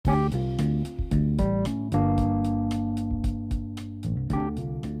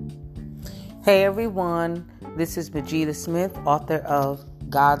Hey everyone, this is Majida Smith, author of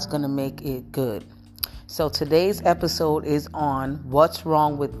God's Gonna Make It Good. So today's episode is on what's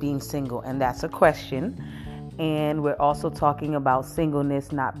wrong with being single, and that's a question. And we're also talking about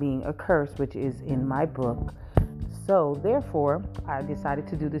singleness not being a curse, which is in my book. So therefore, I decided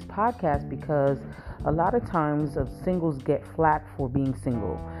to do this podcast because a lot of times singles get flack for being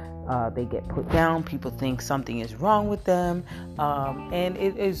single. They get put down. People think something is wrong with them. And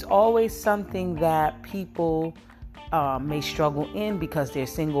it is always something that people may struggle in because they're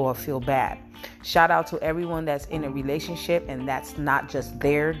single or feel bad. Shout out to everyone that's in a relationship and that's not just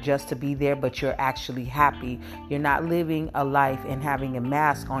there just to be there, but you're actually happy. You're not living a life and having a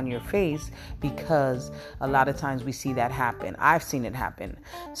mask on your face, because a lot of times we see that happen. I've seen it happen.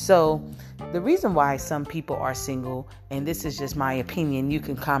 So the reason why some people are single, and this is just my opinion, you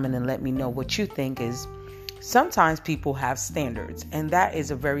can comment and let me know what you think, is sometimes people have standards, and that is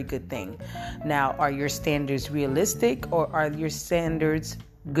a very good thing. Now, are your standards realistic or are your standards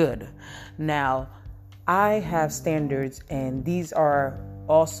good? Now, I have standards, and these are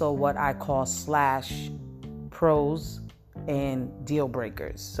also what I call / pros and deal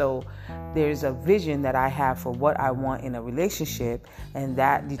breakers. So there's a vision that I have for what I want in a relationship, and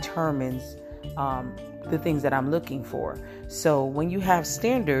that determines the things that I'm looking for. So when you have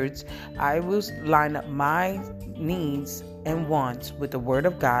standards, I will line up my needs and wants with the Word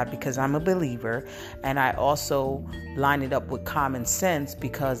of God, because I'm a believer, and I also line it up with common sense,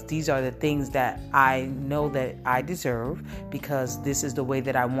 because these are the things that I know that I deserve, because this is the way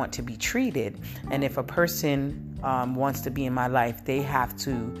that I want to be treated. And if a person wants to be in my life, they have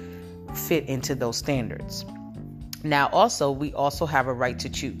to fit into those standards. Now, also, we also have a right to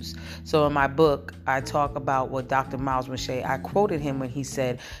choose. So in my book, I talk about what Dr. Miles Monroe, I quoted him when he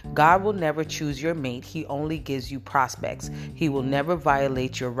said, God will never choose your mate. He only gives you prospects. He will never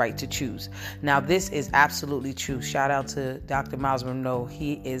violate your right to choose. Now, this is absolutely true. Shout out to Dr. Miles Monroe.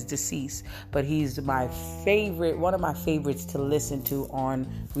 He is deceased, but he's my favorite, one of my favorites to listen to on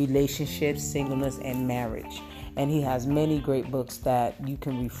relationships, singleness, and marriage. And he has many great books that you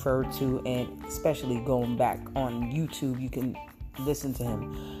can refer to, and especially going back on YouTube, you can listen to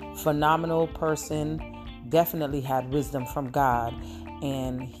him. Phenomenal person, definitely had wisdom from God,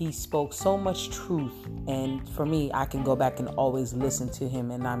 and he spoke so much truth. And for me, I can go back and always listen to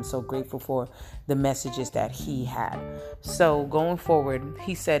him, and I'm so grateful for the messages that he had. So going forward,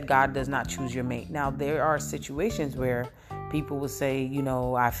 he said God does not choose your mate. Now, there are situations where people will say,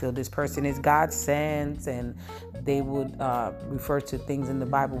 I feel this person is God sent, and they would refer to things in the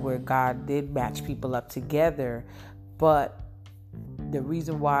Bible where God did match people up together. But the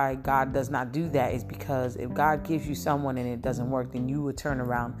reason why God does not do that is because if God gives you someone and it doesn't work, then you would turn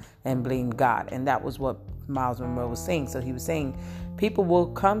around and blame God. And that was what Miles Monroe was saying. So he was saying people will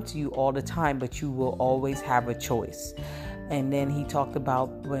come to you all the time, but you will always have a choice. And then he talked about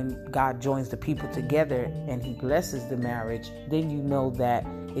when God joins the people together and he blesses the marriage, then you know that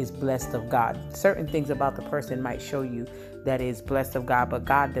is blessed of God. Certain things about the person might show you that is blessed of God, but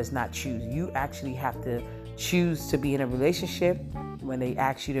God does not choose. You actually have to choose to be in a relationship. When they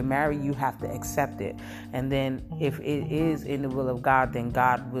ask you to marry, you have to accept it. And then if it is in the will of God, then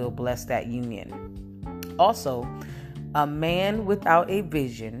God will bless that union. Also, a man without a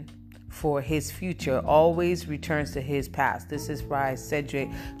vision for his future always returns to his past. This is by Cedric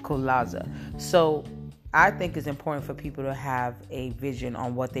Colaza. So I think it's important for people to have a vision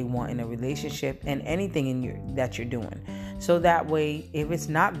on what they want in a relationship and anything that you're doing. So that way, if it's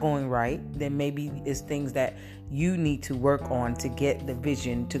not going right, then maybe it's things that you need to work on to get the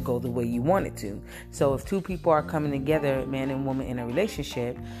vision to go the way you want it to. So if two people are coming together, man and woman, in a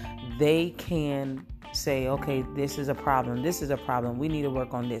relationship, they can say, okay, this is a problem. This is a problem. We need to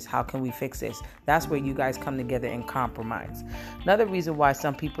work on this. How can we fix this? That's where you guys come together and compromise. Another reason why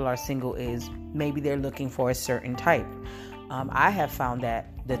some people are single is maybe they're looking for a certain type. I have found that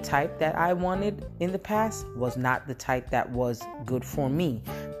the type that I wanted in the past was not the type that was good for me.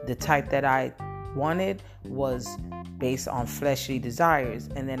 The type that I wanted was based on fleshly desires,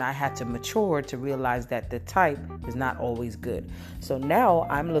 and then I had to mature to realize that the type is not always good. So now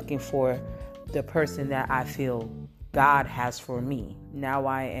I'm looking for the person that I feel God has for me. Now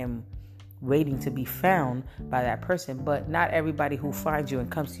I am waiting to be found by that person, but not everybody who finds you and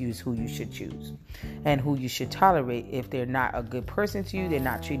comes to you is who you should choose and who you should tolerate. If they're not a good person to you, they're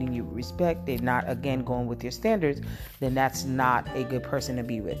not treating you with respect, they're not, again, going with your standards, then that's not a good person to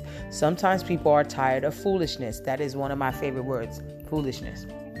be with. Sometimes people are tired of foolishness. That is one of my favorite words, foolishness.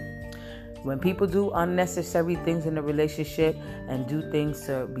 When people do unnecessary things in a relationship and do things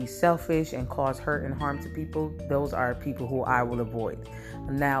to be selfish and cause hurt and harm to people, those are people who I will avoid.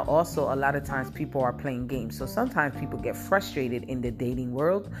 Now, also, a lot of times people are playing games. So sometimes people get frustrated in the dating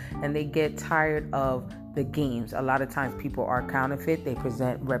world and they get tired of the games. A lot of times people are counterfeit. They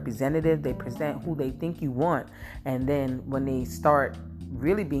present representative. They present who they think you want. And then when they start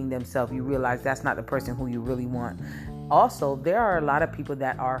really being themselves, you realize that's not the person who you really want. Also, there are a lot of people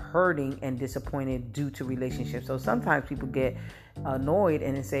that are hurting and disappointed due to relationships. So sometimes people get annoyed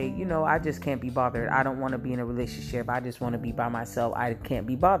and they say, I just can't be bothered. I don't want to be in a relationship. I just want to be by myself. I can't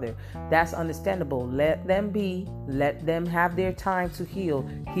be bothered. That's understandable. Let them be. Let them have their time to heal.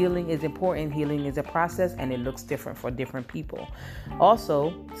 Healing is important. Healing is a process, and it looks different for different people.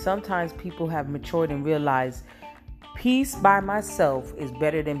 Also, sometimes people have matured and realized peace by myself is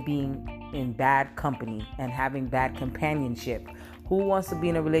better than being in bad company and having bad companionship. Who wants to be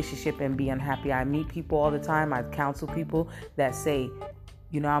in a relationship and be unhappy? I meet people all the time. I counsel people that say,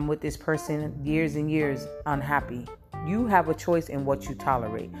 I'm with this person years and years unhappy. You have a choice in what you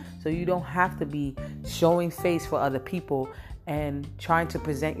tolerate. So you don't have to be showing face for other people and trying to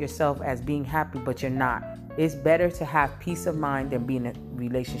present yourself as being happy, but you're not. It's better to have peace of mind than be in a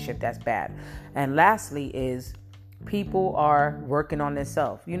relationship that's bad. And lastly is people are working on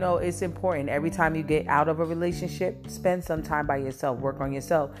themselves. It's important. Every time you get out of a relationship, spend some time by yourself. Work on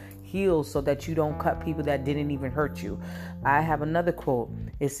yourself. Heal so that you don't cut people that didn't even hurt you. I have another quote.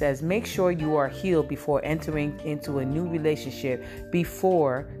 It says, make sure you are healed before entering into a new relationship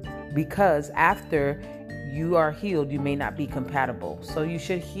because after you are healed, you may not be compatible. So you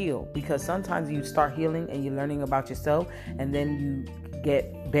should heal, because sometimes you start healing and you're learning about yourself, and then you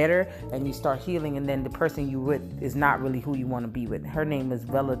get better and you start healing, and then the person you with is not really who you want to be with. Her name is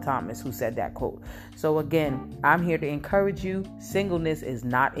Bella Thomas, who said that quote. So again, I'm here to encourage you. Singleness is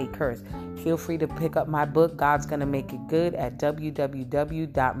not a curse. Feel free to pick up my book, God's Gonna Make It Good, at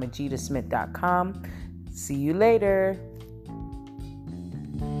www.majidasmith.com. See you later.